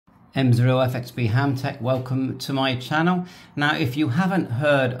M0FXB HELTECT, welcome to my channel. Now, if you haven't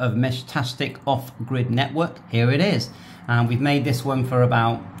heard of Meshtastic off-grid network, here it is. We've made this one for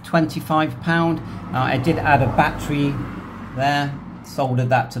about £25. I did add a battery there, soldered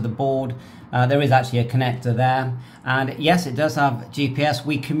that to the board. There is actually a connector there, and yes, it does have GPS.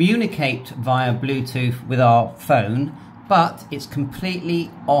 We communicate via Bluetooth with our phone, but it's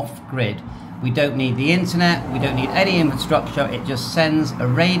completely off-grid. We don't need the internet, we don't need any infrastructure. It just sends a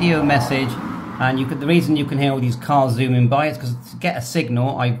radio message, and the reason you can hear all these cars zooming by is because to get a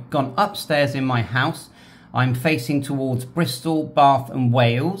signal, I've gone upstairs in my house. I'm facing towards Bristol, Bath and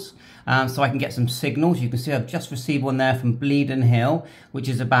Wales, so I can get some signals. You can see I've just received one there from Bleedon Hill, which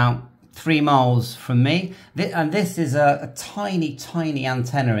is about 3 miles from me. And this is a tiny, tiny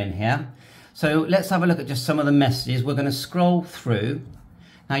antenna in here. So let's have a look at just some of the messages. We're going to scroll through.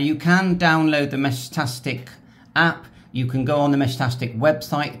 Now, you can download the Meshtastic app. You can go on the Meshtastic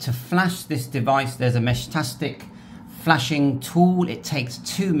website. To flash this device, there's a Meshtastic flashing tool. It takes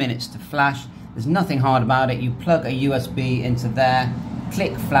 2 minutes to flash. There's nothing hard about it. You plug a USB into there,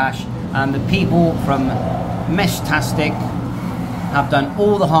 click flash, and the people from Meshtastic have done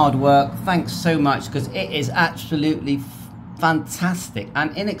all the hard work. Thanks so much, because it is absolutely fantastic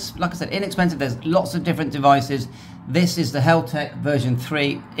and like I said, inexpensive. There's lots of different devices. This is the HELTECT version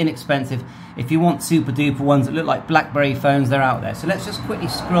 3, inexpensive. If you want super duper ones that look like BlackBerry phones, they're out there. So let's just quickly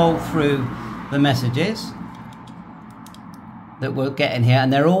scroll through the messages that we're getting here,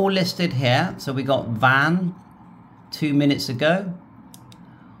 and they're all listed here. So we got van 2 minutes ago.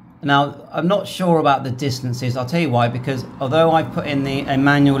 Now, I'm not sure about the distances. I'll tell you why, because although I put in a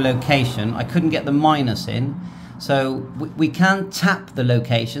manual location, I couldn't get the minus in. So we can tap the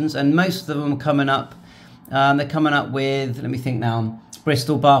locations, and most of them are coming up. They're coming up with, let me think now,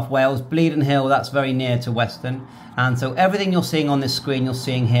 Bristol, Bath, Wales, Bleedon Hill, that's very near to Western. And so everything you're seeing on this screen, you're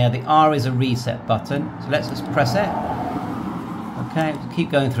seeing here. The R is a reset button. So let's just press it. Okay,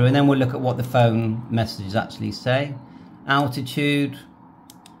 keep going through, and then we'll look at what the phone messages actually say. Altitude.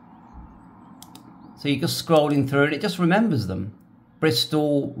 So you're just scrolling through it, it just remembers them.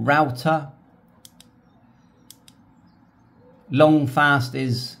 Bristol router. Long fast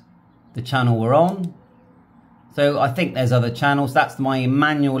is the channel we're on. So I think there's other channels. That's my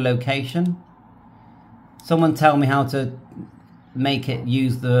manual location. Someone tell me how to make it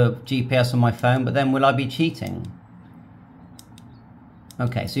use the GPS on my phone, but then will I be cheating?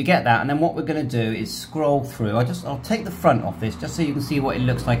 Okay, so you get that, and then what we're going to do is scroll through. I'll take the front off this just so you can see what it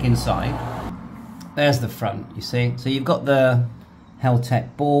looks like inside. There's the front, you see. So you've got the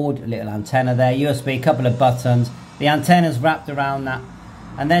HELTECT board, a little antenna there, USB, a couple of buttons. The antenna's wrapped around that.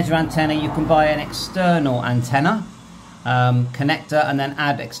 And there's your antenna. You can buy an external antenna connector, and then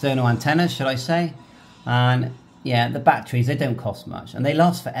add external antennas, should I say. And yeah, the batteries, they don't cost much, and they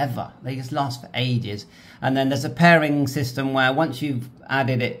last forever. They just last for ages. And then there's a pairing system where once you've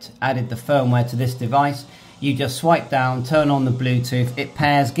added the firmware to this device, you just swipe down, turn on the Bluetooth, it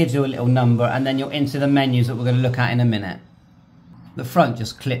pairs, gives you a little number, and then you're into the menus that we're going to look at in a minute. The front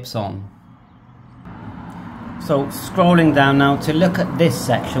just clips on. So scrolling down now, to look at this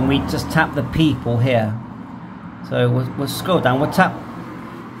section, we just tap the people here. So we'll scroll down, we'll tap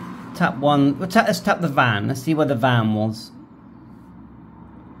one, let's tap the van, let's see where the van was.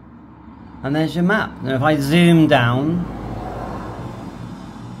 And there's your map. Now if I zoom down,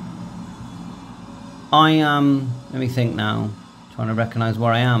 I am, let me think now, trying to recognize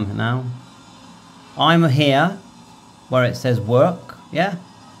where I am now. I'm here, where it says work, yeah?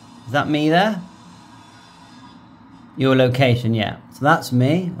 Is that me there? Your location, yeah. So that's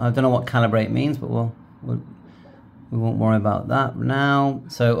me. I don't know what calibrate means, but we won't worry about that now.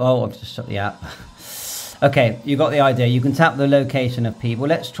 So, oh, I've just shut the app. Okay, you got the idea. You can tap the location of people.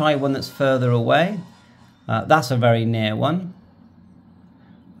 Let's try one that's further away. That's a very near one.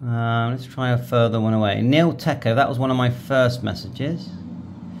 Let's try a further one away. Neil Teco, that was one of my first messages.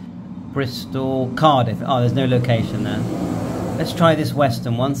 Bristol, Cardiff. Oh, there's no location there. Let's try this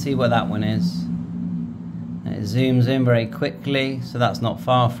Western one, see where that one is. It zooms in very quickly, so that's not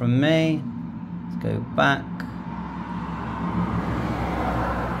far from me. Let's go back.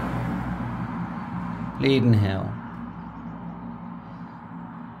 Bleedon Hill.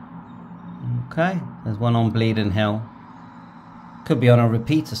 Okay, there's one on Bleedon Hill. Could be on a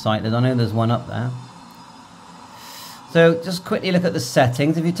repeater site. I know there's one up there. So just quickly look at the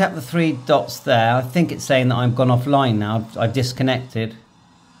settings. If you tap the 3 dots there, I think it's saying that I've gone offline now. I've disconnected.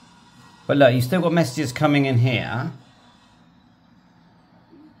 But look, you've still got messages coming in here.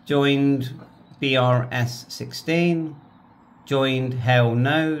 Joined BRS16. Joined Hale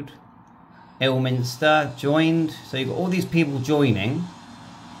Node. Ilminster joined. So you've got all these people joining.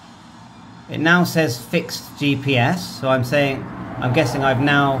 It now says fixed GPS, so I'm guessing I've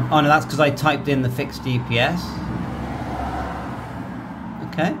now, oh no, that's because I typed in the fixed GPS.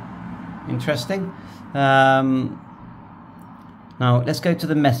 Okay, interesting. Now let's go to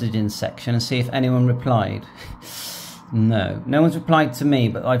the messaging section and see if anyone replied. No one's replied to me,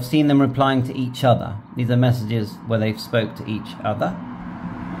 but I've seen them replying to each other. These are messages where they've spoke to each other.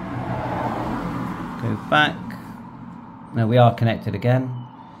 Go back. No, we are connected again.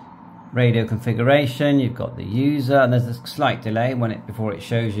 Radio configuration, you've got the user, and there's a slight delay before it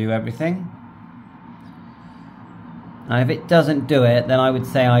shows you everything. Now if it doesn't do it, then I would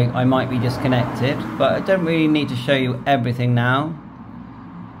say I might be disconnected, but I don't really need to show you everything now.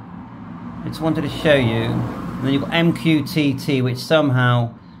 I just wanted to show you. And then you've got MQTT, which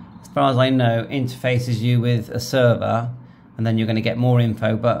somehow, as far as I know, interfaces you with a server, and then you're going to get more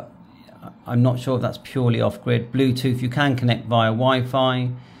info, but I'm not sure if that's purely off-grid. Bluetooth, you can connect via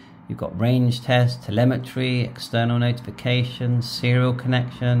Wi-Fi. You've got range test, telemetry, external notifications, serial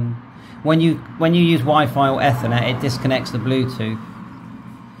connection. When you use Wi-Fi or Ethernet, it disconnects the Bluetooth.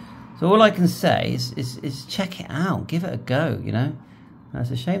 So all I can say is check it out, give it a go, you know. Now,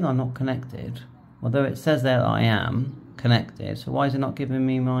 it's a shame that I'm not connected, although it says there that I am connected. So why is it not giving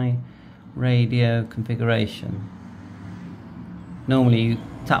me my radio configuration? Normally you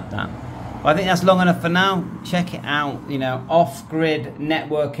tap that. But I think that's long enough for now. Check it out, you know, off-grid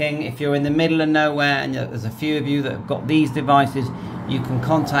networking. If you're in the middle of nowhere and there's a few of you that have got these devices, you can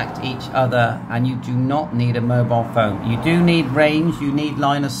contact each other and you do not need a mobile phone. You do need range, you need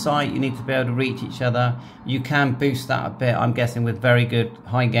line of sight, you need to be able to reach each other. You can boost that a bit, I'm guessing, with very good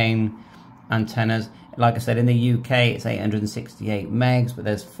high gain antennas. Like I said, in the UK it's 868 megs, but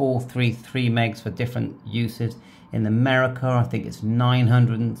there's 433 megs for different uses. In America, I think it's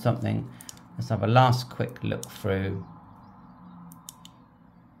 900 and something. Let's have a last quick look through.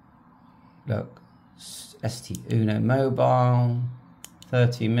 Look, ST Uno Mobile,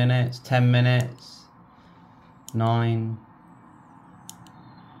 30 minutes, 10 minutes, 9.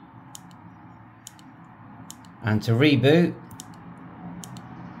 And to reboot,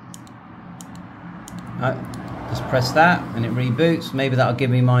 just press that and it reboots. Maybe that'll give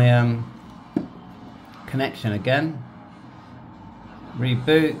me my connection again.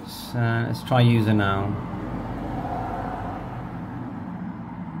 Reboots. Let's try user now.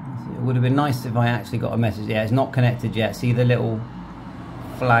 It would have been nice if I actually got a message. Yeah, it's not connected yet. See the little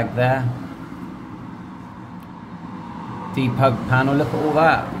flag there? Debug panel. Look at all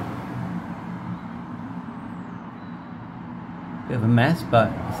that. Bit of a mess,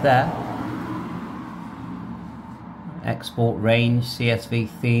 but it's there. Export range, CSV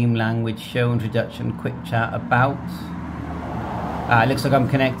theme, language, show introduction, quick chat, about. It looks like I'm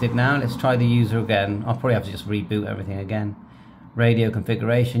connected now. Let's try the user again. I'll probably have to just reboot everything again. Radio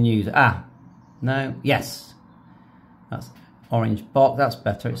configuration, user. No, yes. That's orange box. That's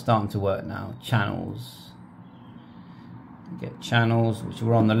better. It's starting to work now. Channels. Get channels, which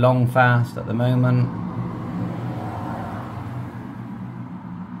we're on the long fast at the moment.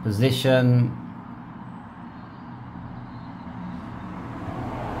 Position.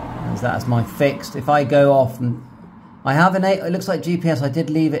 As that as my fixed. If I go off and I have it looks like GPS. I did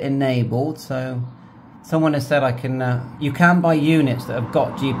leave it enabled, so someone has said I can. You can buy units that have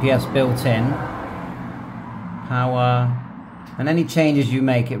got GPS built in. Power, and any changes you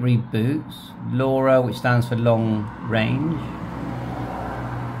make, it reboots. LoRa, which stands for long range.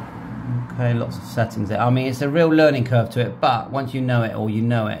 Okay, lots of settings there. I mean, it's a real learning curve to it, but once you know it, or you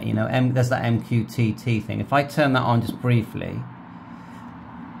know it, you know, there's that MQTT thing. If I turn that on just briefly,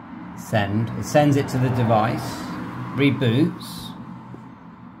 send. It sends it to the device. Reboots,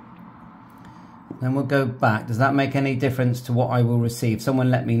 then we'll go back. Does that make any difference to what I will receive?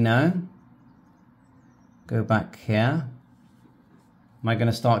 Someone let me know. Go back here. Am I going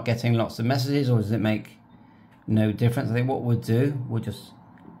to start getting lots of messages, or does it make no difference? I think what we'll do, we'll just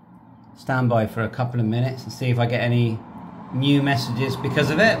stand by for a couple of minutes and see if I get any new messages because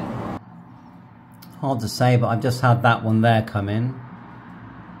of it. Hard to say, but I've just had that one there come in.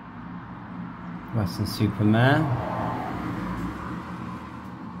 Western Supermare.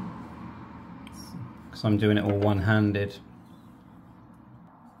 I'm doing it all one-handed.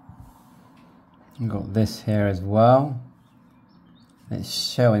 I've got this here as well. It's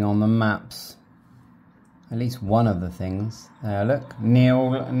showing on the maps at least one of the things. There, look,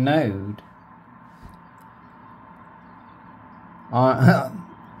 Neil node.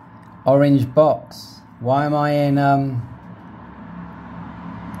 Orange box. Why am I in?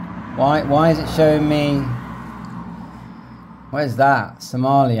 Why is it showing me? Where's that?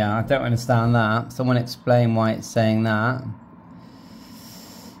 Somalia. I don't understand that. Someone explain why it's saying that.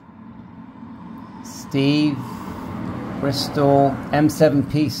 Steve, Bristol,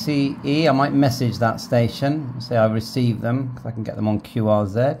 M7PCE. I might message that station, say I received them, because I can get them on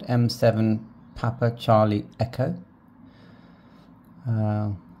QRZ. M7 Papa Charlie Echo.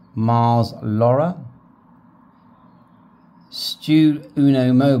 Mars Laura. Stu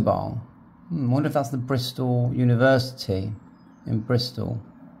Uno Mobile. I wonder if that's the Bristol University in Bristol.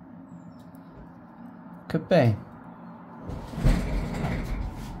 Could be.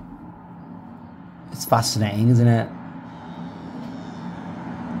 It's fascinating, isn't it?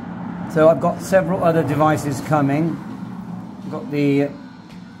 So I've got several other devices coming. I've got the,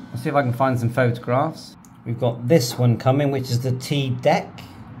 let's see if I can find some photographs. We've got this one coming, which is the T-Deck.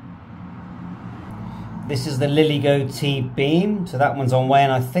 This is the LilyGo T-Beam, so that one's on way,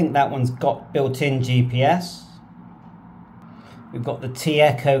 and I think that one's got built-in GPS. We've got the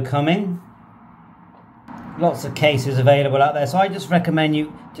T-Echo coming. Lots of cases available out there, so I just recommend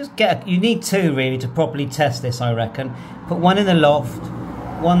you just get, you need two really to properly test this, I reckon. Put one in the loft,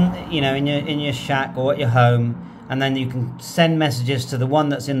 one, you know, in your shack or at your home, and then you can send messages to the one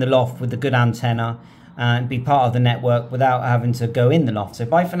that's in the loft with the good antenna and be part of the network without having to go in the loft. So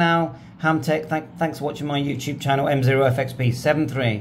bye for now, HELTECT. Thanks for watching my YouTube channel, M0FXP73.